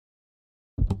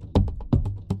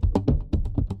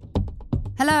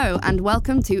Hello, and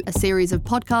welcome to a series of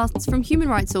podcasts from human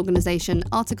rights organisation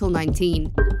Article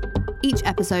 19. Each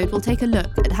episode will take a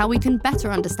look at how we can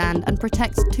better understand and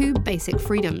protect two basic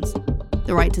freedoms: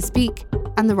 the right to speak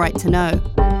and the right to know.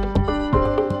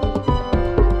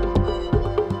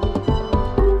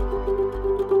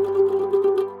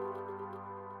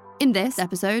 In this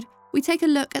episode, we take a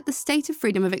look at the state of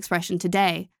freedom of expression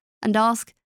today and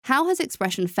ask, how has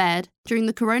expression fared during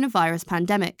the coronavirus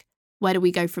pandemic? Where do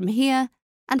we go from here?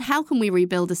 And how can we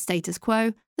rebuild a status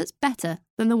quo that's better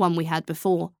than the one we had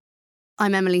before?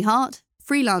 I'm Emily Hart,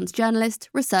 freelance journalist,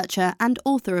 researcher, and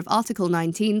author of Article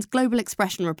 19's Global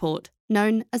Expression Report,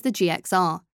 known as the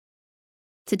GXR.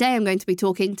 Today I'm going to be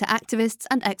talking to activists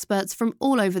and experts from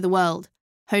all over the world,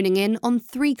 honing in on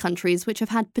 3 countries which have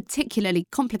had particularly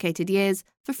complicated years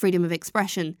for freedom of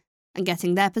expression, and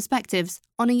getting their perspectives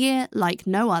on a year like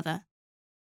no other.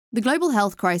 The global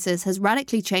health crisis has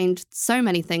radically changed so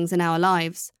many things in our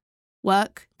lives.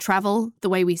 Work, travel, the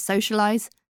way we socialise.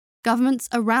 Governments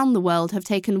around the world have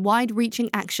taken wide-reaching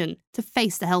action to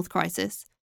face the health crisis.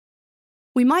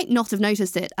 We might not have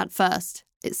noticed it at first.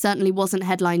 It certainly wasn't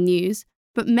headline news,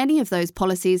 but many of those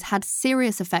policies had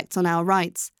serious effects on our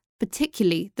rights,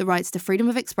 particularly the rights to freedom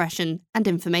of expression and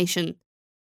information.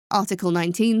 Article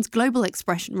 19's Global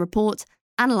Expression Report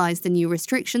analysed the new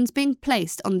restrictions being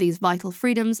placed on these vital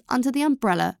freedoms under the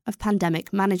umbrella of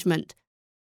pandemic management.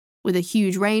 With a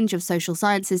huge range of social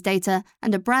sciences data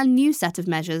and a brand new set of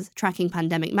measures tracking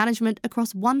pandemic management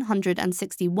across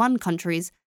 161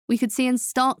 countries, we could see in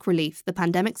stark relief the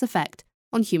pandemic's effect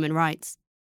on human rights.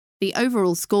 The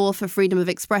overall score for freedom of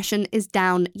expression is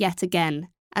down yet again,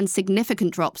 and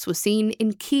significant drops were seen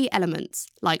in key elements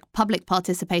like public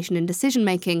participation in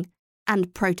decision-making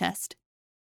and protest.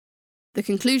 The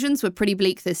conclusions were pretty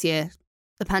bleak this year.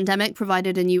 The pandemic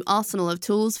provided a new arsenal of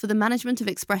tools for the management of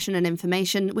expression and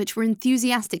information which were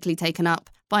enthusiastically taken up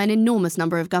by an enormous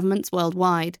number of governments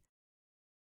worldwide.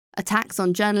 Attacks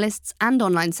on journalists and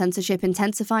online censorship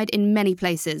intensified in many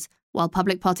places, while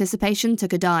public participation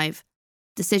took a dive.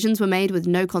 Decisions were made with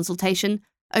no consultation,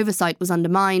 oversight was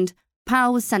undermined,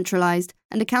 power was centralised,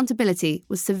 and accountability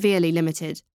was severely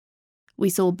limited. We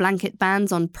saw blanket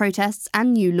bans on protests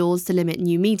and new laws to limit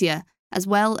new media, as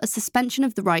well as suspension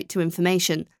of the right to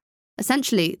information.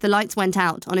 Essentially, the lights went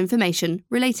out on information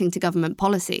relating to government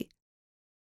policy.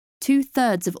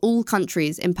 2/3 of all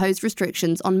countries imposed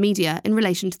restrictions on media in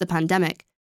relation to the pandemic.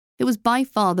 It was by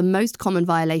far the most common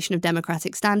violation of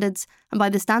democratic standards, and by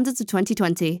the standards of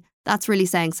 2020, that's really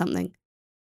saying something.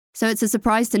 So it's a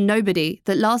surprise to nobody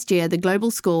that last year the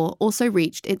global score also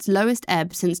reached its lowest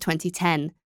ebb since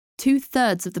 2010.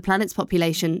 2/3 of the planet's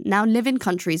population now live in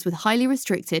countries with highly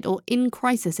restricted or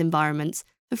in-crisis environments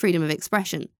for freedom of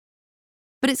expression.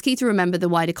 But it's key to remember the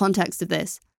wider context of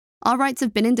this. Our rights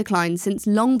have been in decline since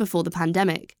long before the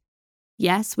pandemic.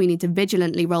 Yes, we need to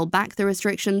vigilantly roll back the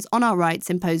restrictions on our rights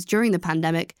imposed during the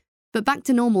pandemic, but back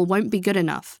to normal won't be good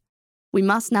enough. We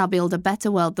must now build a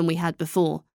better world than we had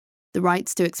before. The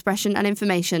rights to expression and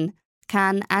information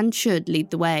can and should lead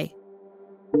the way.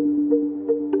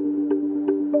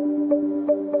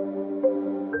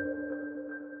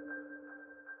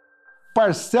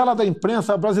 Parcela da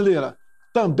imprensa brasileira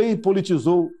também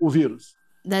politizou o vírus.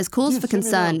 There's cause for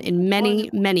concern in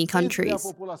many countries.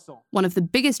 One of the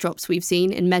biggest drops we've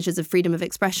seen in measures of freedom of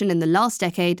expression in the last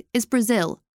decade is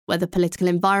Brazil, where the political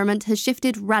environment has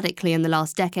shifted radically in the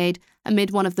last decade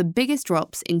amid one of the biggest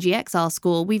drops in GXR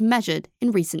score we've measured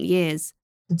in recent years.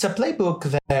 It's a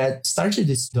playbook that started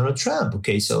with Donald Trump.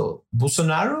 Okay, so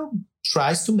Bolsonaro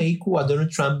tries to make what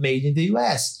Donald Trump made in the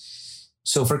US.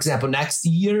 So, for example, next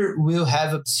year, we'll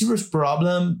have a serious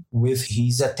problem with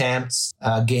his attempts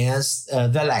against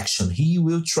the election. He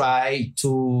will try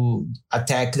to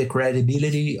attack the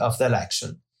credibility of the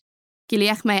election.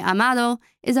 Guilherme Amado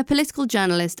is a political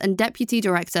journalist and deputy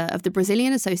director of the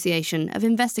Brazilian Association of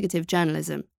Investigative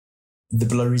Journalism. The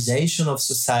polarization of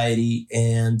society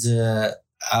and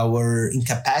our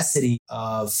incapacity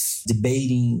of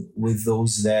debating with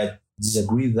those that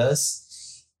disagree with us,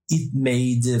 it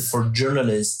made for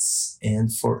journalists and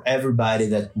for everybody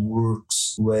that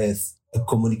works with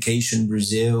communication in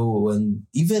Brazil and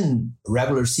even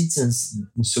regular citizens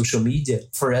in social media,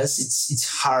 for us, it's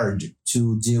hard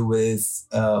to deal with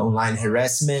online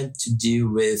harassment, to deal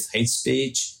with hate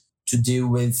speech, to deal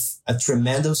with a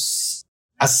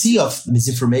sea of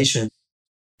misinformation.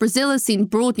 Brazil has seen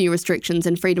broad new restrictions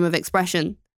in freedom of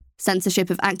expression. Censorship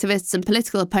of activists and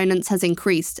political opponents has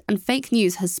increased, and fake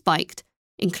news has spiked,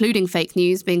 including fake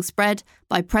news being spread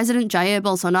by President Jair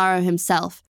Bolsonaro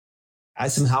himself.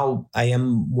 I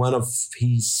am one of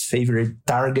his favorite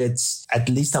targets, at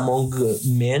least among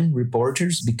men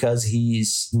reporters, because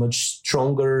he's much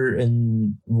stronger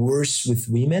and worse with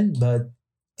women. But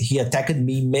he attacked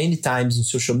me many times in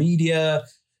social media,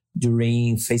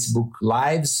 during Facebook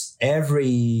lives.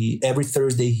 Every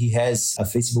Thursday, he has a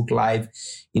Facebook live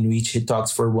in which he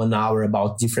talks for 1 hour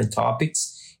about different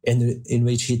topics and in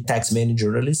which he attacks many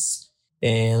journalists.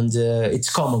 And it's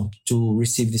common to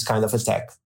receive this kind of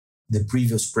attack. The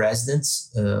previous presidents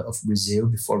of Brazil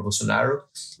before Bolsonaro,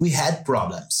 we had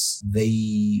problems.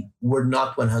 They were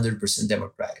not 100%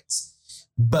 democratic.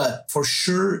 But for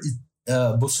sure,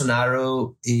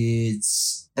 Bolsonaro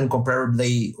is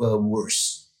incomparably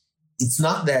worse. It's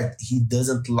not that he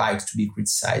doesn't like to be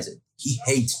criticized. He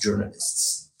hates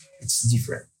journalists. It's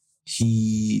different.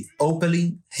 He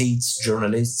openly hates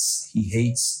journalists. He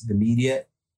hates the media.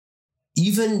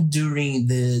 Even during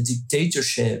the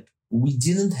dictatorship, we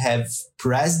didn't have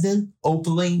president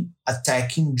openly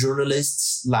attacking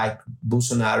journalists like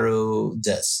Bolsonaro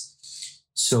does.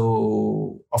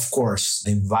 So, of course,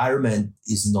 the environment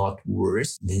is not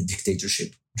worse. The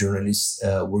dictatorship journalists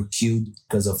were killed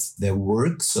because of their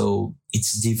work. So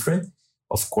it's different,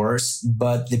 of course.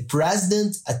 But the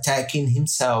president attacking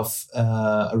himself,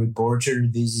 a reporter,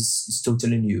 this is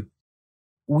totally new.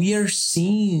 We are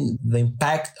seeing the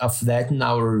impact of that in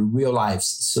our real lives.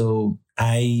 So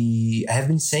I have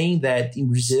been saying that in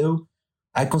Brazil,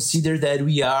 I consider that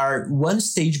we are one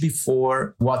stage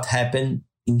before what happened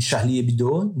in Charlie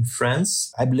Hebdo in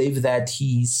France. I believe that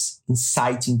he's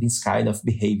inciting this kind of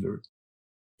behavior.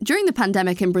 During the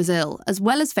pandemic in Brazil, as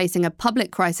well as facing a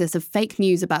public crisis of fake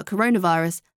news about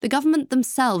coronavirus, the government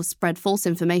themselves spread false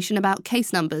information about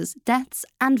case numbers, deaths,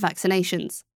 and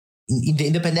vaccinations.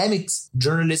 In the pandemic,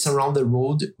 journalists around the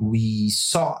world, we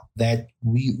saw that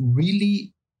we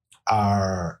really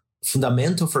are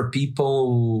fundamental for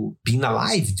people being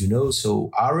alive,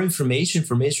 So our information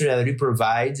that we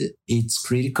provide, it's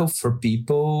critical for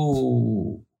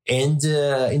people. And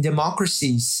in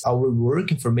democracies, our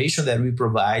work, information that we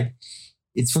provide,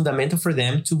 it's fundamental for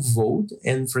them to vote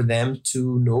and for them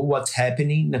to know what's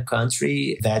happening in a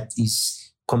country that is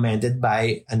commanded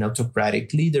by an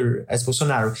autocratic leader as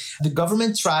Bolsonaro. The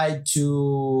government tried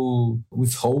to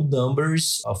withhold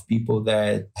numbers of people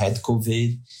that had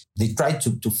COVID. They tried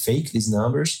to fake these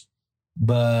numbers.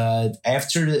 But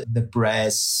after the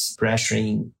press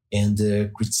pressuring and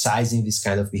criticizing this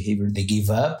kind of behavior, they gave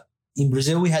up. In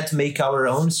Brazil, we had to make our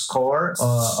own score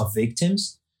of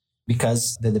victims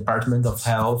because the Department of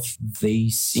Health, they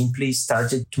simply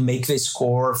started to make the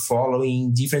score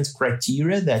following different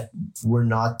criteria that were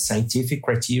not scientific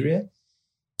criteria.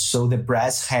 So the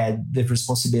press had the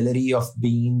responsibility of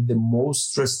being the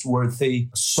most trustworthy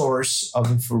source of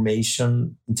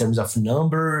information in terms of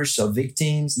numbers of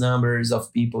victims, numbers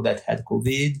of people that had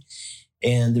COVID,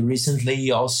 and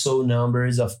recently also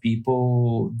numbers of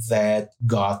people that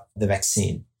got the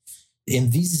vaccine.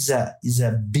 And this is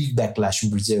a big backlash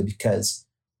in Brazil because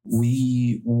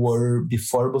we were,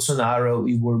 before Bolsonaro,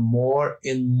 we were more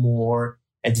and more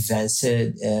advanced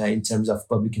in terms of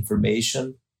public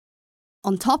information.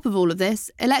 On top of all of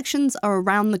this, elections are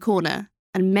around the corner,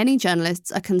 and many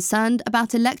journalists are concerned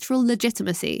about electoral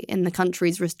legitimacy in the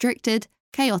country's restricted,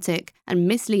 chaotic, and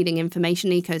misleading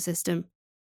information ecosystem.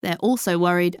 They're also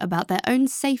worried about their own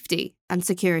safety and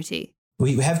security.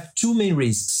 We have two main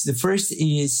risks. The first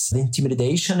is the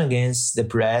intimidation against the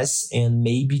press, and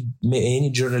maybe any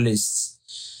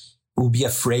journalists will be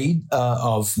afraid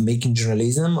of making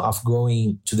journalism, of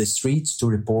going to the streets to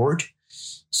report.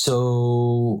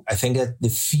 So I think that the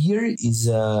fear is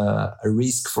a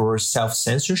risk for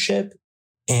self-censorship,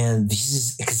 and this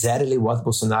is exactly what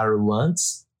Bolsonaro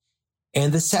wants.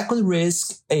 And the second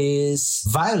risk is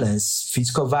violence,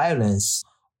 physical violence,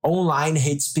 online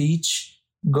hate speech,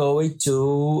 going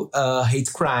to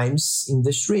hate crimes in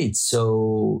the streets.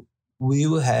 So we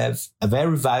will have a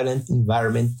very violent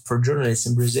environment for journalists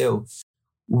in Brazil.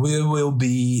 We will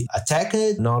be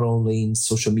attacked not only in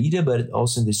social media, but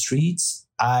also in the streets.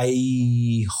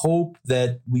 I hope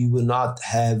that we will not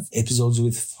have episodes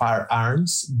with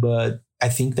firearms, but I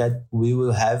think that we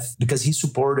will have, because his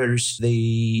supporters,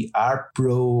 they are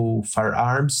pro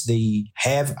firearms, they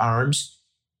have arms.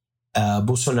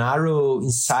 Bolsonaro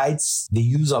incites the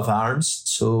use of arms.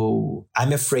 So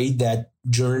I'm afraid that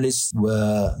journalists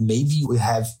maybe will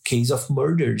have case of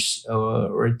murders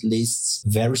or at least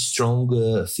very strong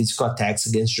physical attacks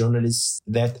against journalists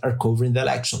that are covering the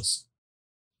elections.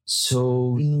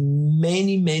 So in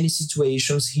many, many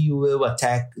situations, he will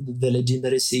attack the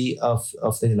legitimacy of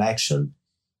the election.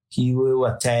 He will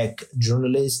attack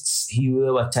journalists. He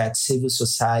will attack civil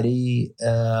society.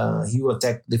 He will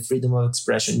attack the freedom of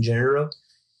expression in general.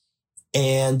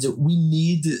 And we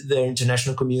need the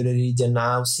international community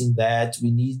denouncing that.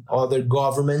 We need other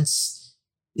governments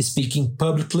speaking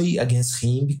publicly against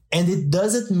him. And it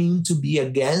doesn't mean to be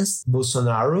against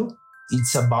Bolsonaro.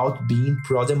 It's about being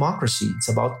pro-democracy. It's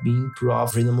about being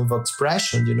pro-freedom of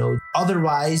expression,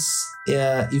 Otherwise,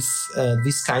 if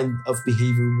this kind of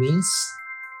behavior wins,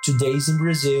 today is in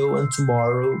Brazil and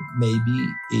tomorrow maybe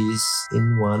is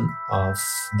in one of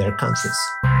their countries.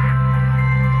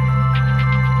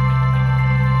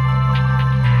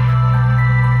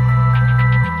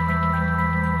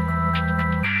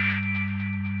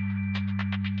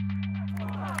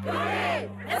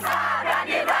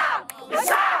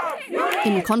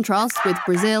 In contrast with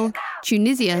Brazil,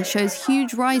 Tunisia shows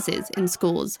huge rises in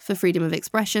scores for freedom of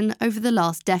expression over the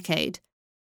last decade.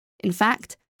 In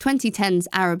fact, 2010's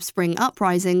Arab Spring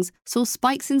uprisings saw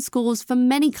spikes in scores for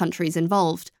many countries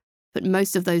involved, but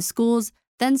most of those scores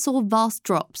then saw vast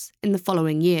drops in the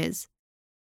following years.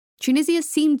 Tunisia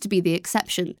seemed to be the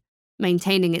exception,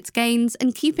 maintaining its gains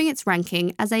and keeping its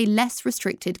ranking as a less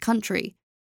restricted country.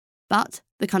 But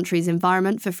the country's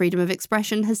environment for freedom of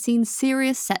expression has seen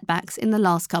serious setbacks in the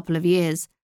last couple of years,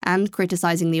 and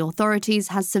criticising the authorities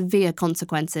has severe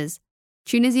consequences.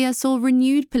 Tunisia saw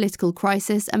renewed political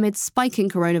crisis amid spiking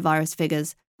coronavirus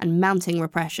figures and mounting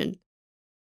repression.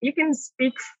 You can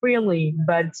speak freely,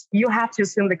 but you have to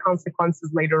assume the consequences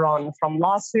later on, from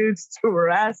lawsuits to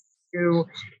arrests to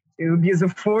abuse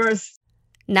of force.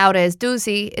 Nowadays,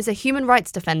 Duzi is a human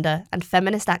rights defender and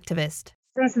feminist activist.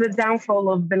 Since the downfall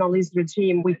of Ben Ali's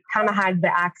regime, we kind of had the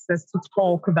access to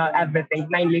talk about everything,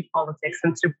 mainly politics,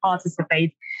 and to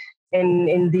participate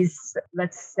in these,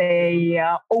 let's say,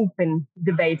 open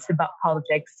debates about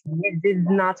politics. We did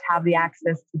not have the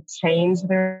access to change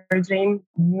the regime.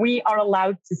 We are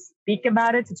allowed to speak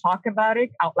about it, to talk about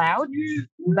it out loud,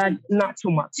 but not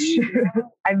too much.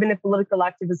 I've been a political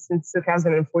activist since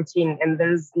 2014, and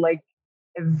there's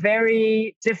a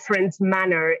very different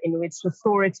manner in which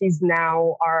authorities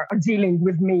now are dealing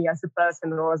with me as a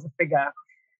person or as a figure.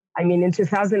 I mean, in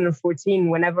 2014,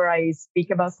 whenever I speak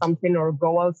about something or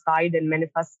go outside and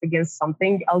manifest against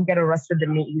something, I'll get arrested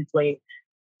immediately.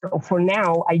 So for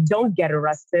now, I don't get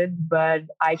arrested, but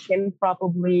I can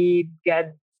probably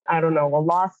get, a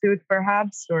lawsuit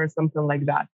perhaps or something like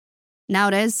that.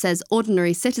 Nowadays says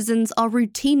ordinary citizens are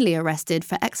routinely arrested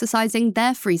for exercising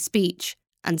their free speech,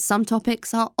 and some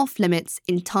topics are off limits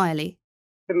entirely.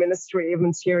 The Ministry of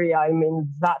Interior,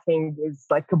 that thing is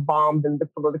like a bomb in the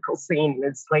political scene.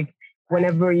 It's like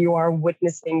whenever you are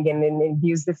witnessing an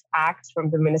abusive act from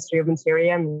the Ministry of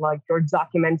Interior, you're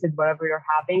documented whatever you're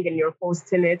having and you're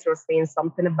posting it or saying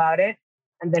something about it,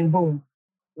 and then boom,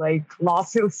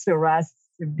 lawsuits, arrests,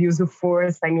 abuse of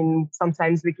force.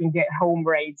 Sometimes we can get home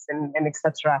raids and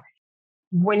etc.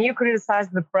 When you criticize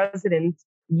the president,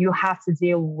 you have to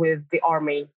deal with the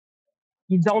army.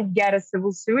 You don't get a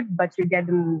civil suit, but you get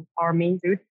an army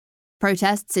suit.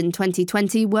 Protests in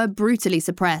 2020 were brutally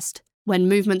suppressed. When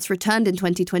movements returned in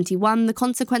 2021, the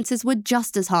consequences were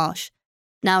just as harsh.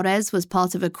 Nowadays was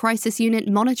part of a crisis unit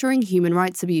monitoring human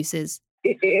rights abuses.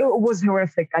 It was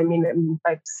horrific. I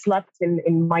slept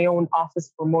in my own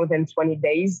office for more than 20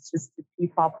 days just to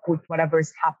keep up with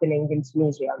whatever's happening in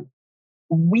Tunisia.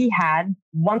 We had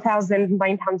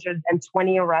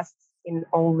 1,920 arrests in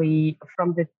only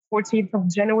from the 14th of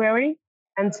January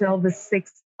until the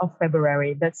 6th of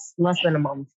February. That's less than a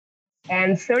month.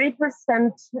 And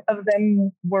 30% of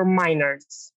them were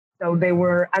minors. So they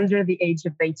were under the age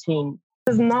of 18. It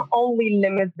does not only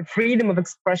limit the freedom of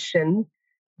expression,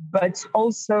 but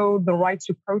also the right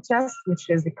to protest, which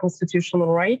is a constitutional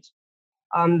right,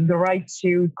 the right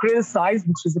to criticize,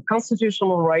 which is a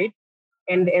constitutional right,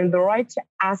 and the right to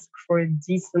ask for a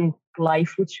decent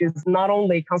life, which is not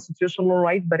only a constitutional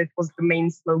right, but it was the main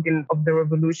slogan of the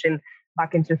revolution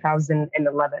back in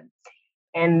 2011.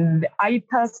 And I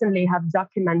personally have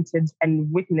documented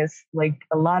and witnessed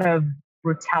a lot of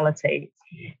brutality.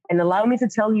 And allow me to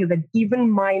tell you that even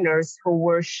minors who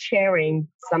were sharing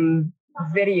some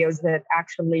videos that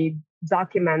actually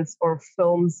documents or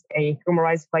films a human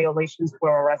rights violations were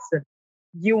arrested.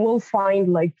 You will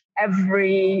find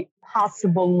every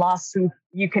possible lawsuit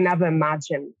you can ever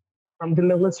imagine, from the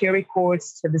military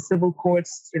courts to the civil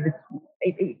courts to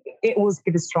it was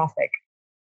catastrophic.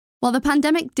 While the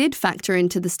pandemic did factor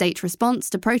into the state response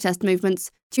to protest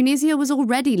movements, Tunisia was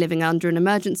already living under an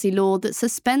emergency law that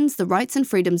suspends the rights and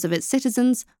freedoms of its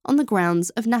citizens on the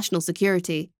grounds of national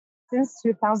security. Since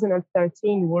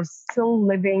 2013, we're still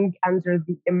living under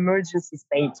the emergency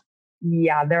state.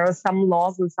 yeah, there are some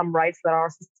laws and some rights that are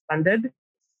suspended.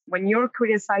 When you're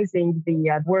criticizing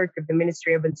the work of the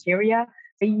Ministry of Interior,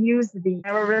 they used the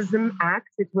Terrorism Act.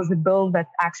 It was a bill that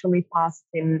actually passed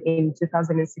in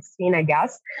 2016, I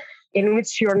guess, in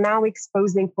which you're now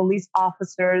exposing police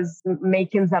officers,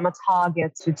 making them a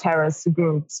target to terrorist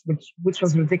groups, which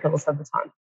was ridiculous at the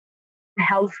time.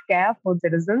 Healthcare for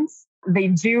citizens, they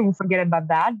do forget about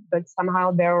that, but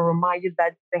somehow they're reminded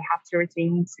that they have to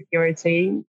retain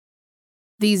security.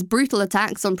 These brutal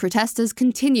attacks on protesters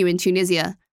continue in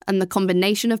Tunisia, and the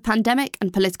combination of pandemic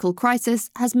and political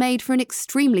crisis has made for an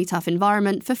extremely tough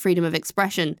environment for freedom of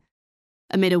expression.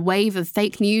 Amid a wave of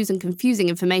fake news and confusing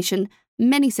information,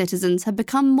 many citizens have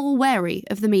become more wary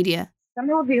of the media.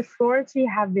 Somehow the authority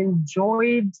have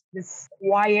enjoyed this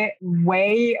quiet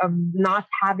way of not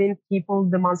having people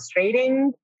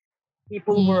demonstrating.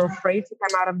 People were afraid to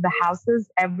come out of the houses.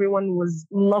 Everyone was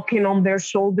looking on their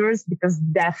shoulders because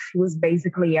death was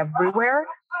basically everywhere.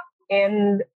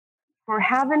 And for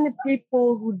having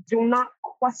people who do not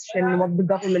question what the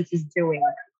government is doing,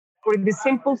 for the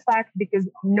simple fact because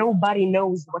nobody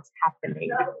knows what's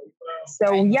happening.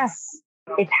 So yes,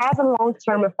 it has a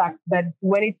long-term effect, but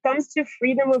when it comes to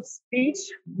freedom of speech,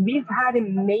 we've had a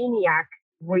maniac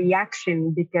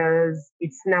reaction because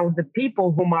it's now the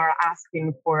people whom are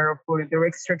asking for the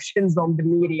restrictions on the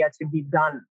media to be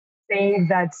done. Saying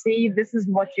that, see, this is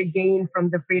what you gain from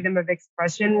the freedom of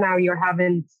expression. Now you're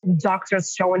having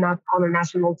doctors showing up on a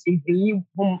national TV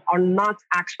whom are not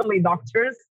actually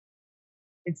doctors.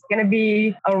 It's going to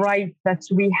be a right that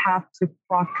we have to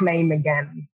proclaim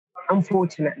again,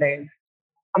 unfortunately.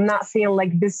 I'm not seeing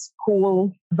like this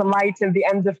cool, the light in the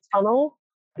end of tunnel.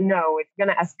 No, it's going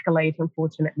to escalate,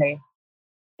 unfortunately.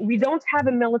 We don't have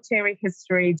a military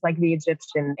history like the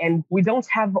Egyptian, and we don't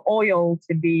have oil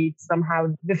to be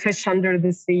somehow the fish under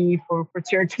the sea for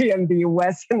Turkey and the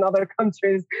US and other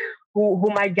countries who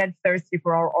might get thirsty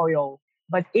for our oil.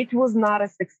 But it was not a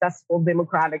successful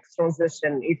democratic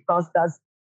transition. It cost us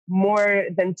more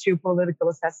than 2 political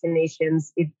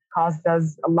assassinations. It caused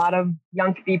us a lot of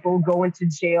young people going to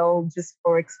jail just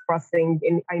for expressing.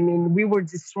 And we were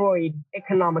destroyed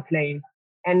economically,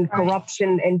 and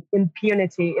corruption and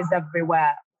impunity is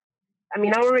everywhere.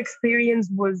 Our experience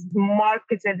was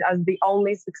marketed as the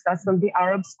only success of the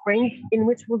Arab Spring, in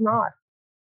which was not.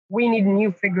 We need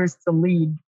new figures to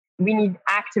lead. We need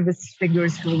activist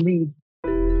figures to lead.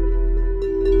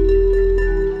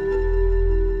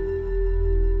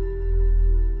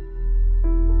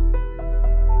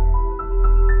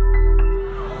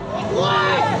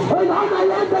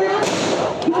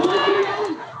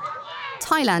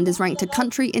 Thailand is ranked a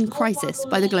country in crisis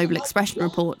by the Global Expression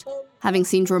Report, having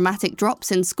seen dramatic drops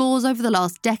in scores over the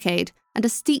last decade and a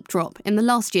steep drop in the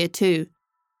last year too.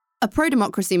 A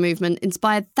pro-democracy movement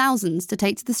inspired thousands to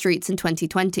take to the streets in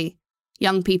 2020.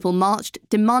 Young people marched,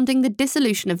 demanding the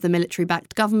dissolution of the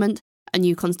military-backed government, a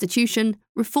new constitution,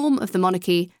 reform of the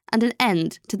monarchy, and an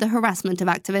end to the harassment of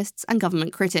activists and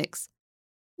government critics.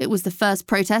 It was the first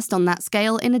protest on that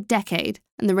scale in a decade,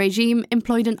 and the regime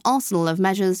employed an arsenal of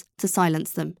measures to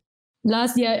silence them.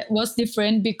 Last year was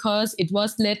different because it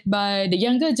was led by the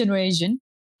younger generation.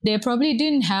 They probably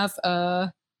didn't have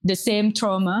the same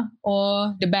trauma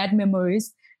or the bad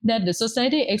memories that the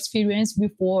society experienced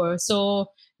before.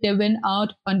 So they went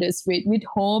out on the street with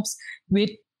hopes, with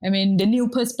the new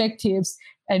perspectives,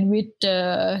 and with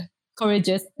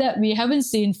courageous that we haven't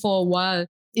seen for a while.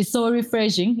 It's so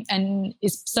refreshing, and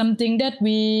it's something that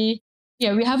we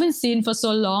haven't seen for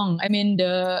so long.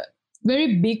 The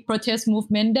very big protest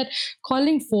movement that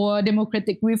calling for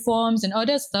democratic reforms and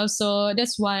other stuff. So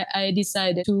that's why I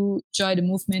decided to join the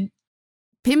movement.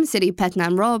 Pimsiri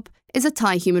Petnam Rob is a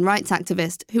Thai human rights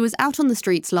activist who was out on the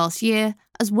streets last year,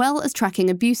 as well as tracking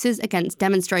abuses against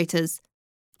demonstrators.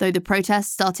 Though the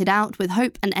protests started out with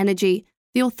hope and energy,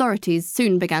 the authorities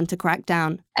soon began to crack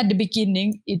down. At the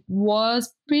beginning, it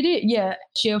was pretty,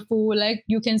 cheerful. Like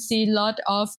you can see a lot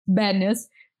of banners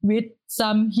with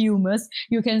some humors.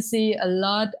 You can see a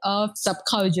lot of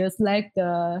subcultures like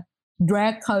the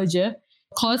drag culture,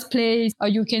 cosplay, or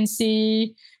you can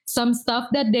see some stuff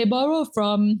that they borrow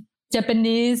from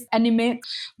Japanese anime,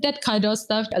 that kind of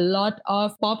stuff, a lot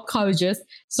of pop cultures.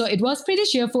 So it was pretty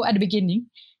cheerful at the beginning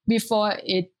before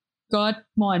it got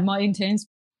more and more intense.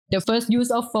 The first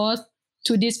use of force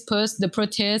to disperse the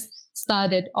protest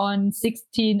started on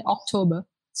 16 October.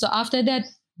 So after that,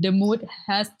 the mood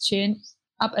has changed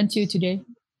up until today.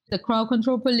 The crowd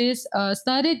control police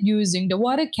started using the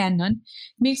water cannon,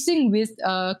 mixing with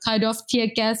a kind of tear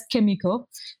gas chemical.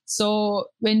 So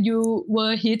when you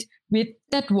were hit with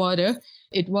that water,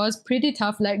 It was pretty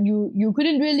tough. Like you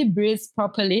couldn't really breathe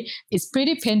properly. It's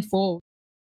pretty painful.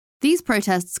 These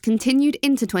protests continued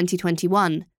into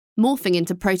 2021, morphing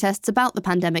into protests about the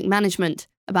pandemic management,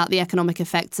 about the economic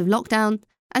effects of lockdown,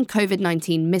 and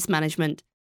COVID-19 mismanagement.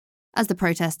 As the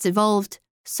protests evolved,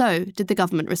 so did the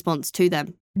government response to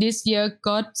them. This year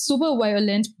got super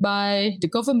violent by the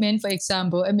government, for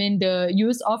example. I mean, the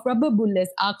use of rubber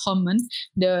bullets are common.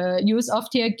 The use of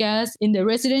tear gas in the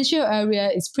residential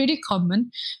area is pretty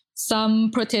common.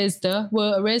 Some protesters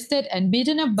were arrested and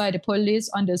beaten up by the police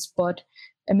on the spot.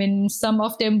 I mean, some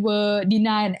of them were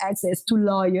denied access to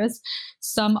lawyers.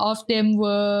 Some of them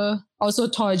were also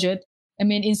tortured. I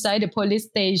mean, inside the police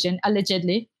station,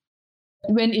 allegedly.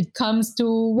 When it comes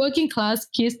to working class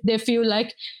kids, they feel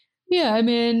like, yeah, I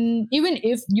mean, even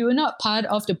if you're not part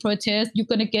of the protest, you're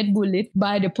going to get bullied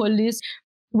by the police.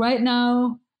 Right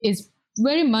now, it's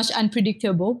very much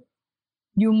unpredictable.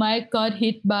 You might got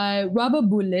hit by rubber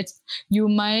bullets. You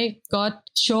might got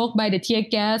choked by the tear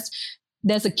gas.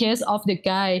 There's a case of the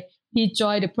guy. He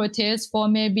joined the protest for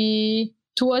maybe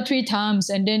 2 or 3 times,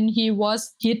 and then he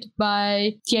was hit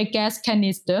by tear gas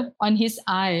canister on his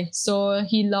eye. So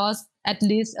he lost at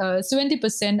least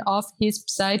 70% of his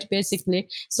sight, basically.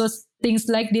 So things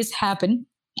like this happen.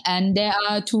 And there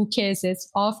are 2 cases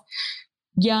of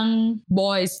young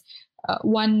boys.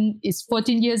 One is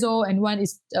 14 years old and one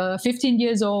is 15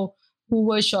 years old who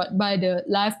were shot by the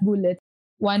live bullet.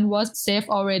 One was safe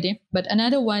already, but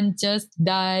another one just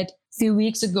died a few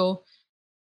weeks ago.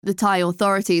 The Thai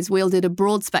authorities wielded a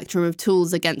broad spectrum of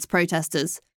tools against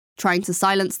protesters, trying to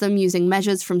silence them using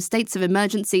measures from states of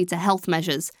emergency to health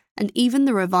measures, and even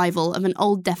the revival of an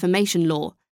old defamation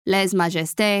law, lèse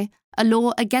majesté, a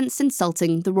law against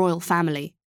insulting the royal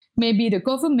family. Maybe the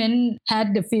government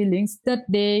had the feelings that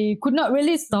they could not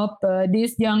really stop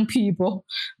these young people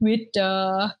with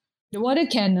the water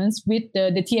cannons, with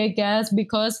the tear gas,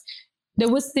 because they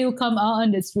would still come out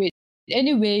on the street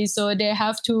anyway. So they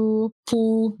have to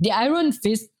pull the iron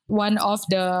fist, one of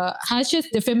the harshest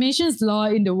defamation law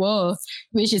in the world,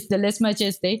 which is the lèse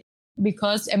majesté.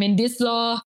 Because, I mean, this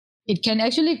law, it can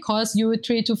actually cost you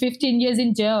 3 to 15 years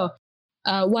in jail.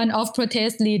 One of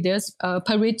protest leaders,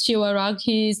 Parit Chiwarak,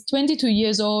 he's 22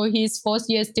 years old. He's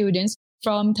fourth-year student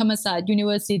from Thammasat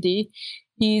University.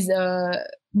 He's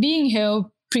being held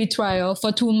pre-trial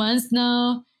for 2 months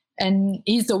now. And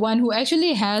he's the one who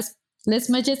actually has lèse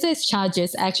majesté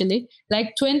charges, actually.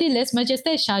 Like 20 lèse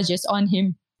majesté charges on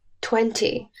him.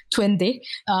 20? 20.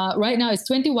 Right now it's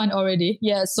 21 already.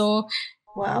 Yeah, so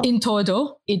wow. In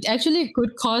total, it actually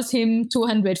could cost him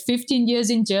 215 years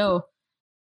in jail.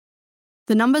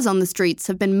 The numbers on the streets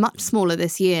have been much smaller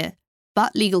this year,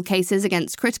 but legal cases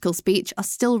against critical speech are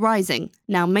still rising,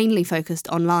 now mainly focused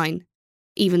online.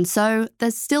 Even so,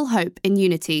 there's still hope in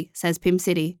unity, says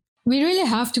Pimsiri. We really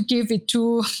have to give it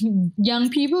to young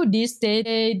people these days.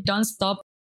 They don't stop,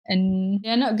 and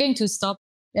they're not going to stop.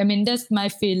 I mean, that's my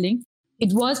feeling.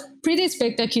 It was pretty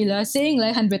spectacular, saying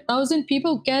like 100,000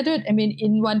 people gathered, I mean,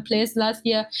 in one place last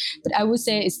year. But I would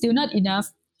say it's still not enough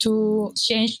to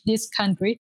change this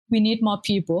country. We need more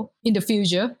people in the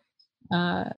future.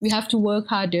 We have to work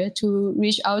harder to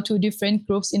reach out to different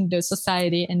groups in the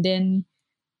society, and then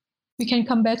we can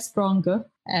come back stronger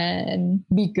and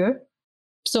bigger.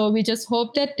 So we just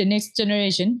hope that the next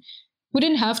generation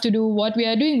wouldn't have to do what we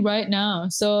are doing right now.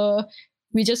 So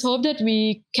we just hope that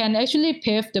we can actually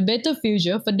pave the better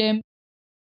future for them.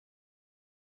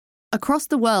 Across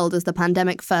the world, as the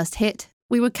pandemic first hit,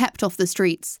 we were kept off the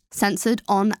streets, censored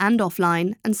on and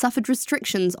offline, and suffered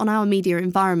restrictions on our media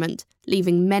environment,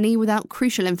 leaving many without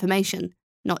crucial information,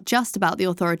 not just about the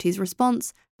authorities'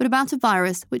 response, but about a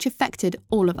virus which affected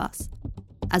all of us.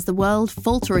 As the world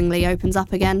falteringly opens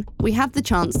up again, we have the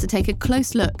chance to take a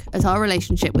close look at our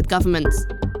relationship with governments.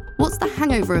 What's the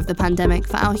hangover of the pandemic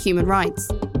for our human rights?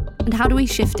 And how do we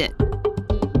shift it?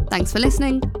 Thanks for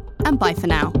listening, and bye for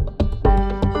now.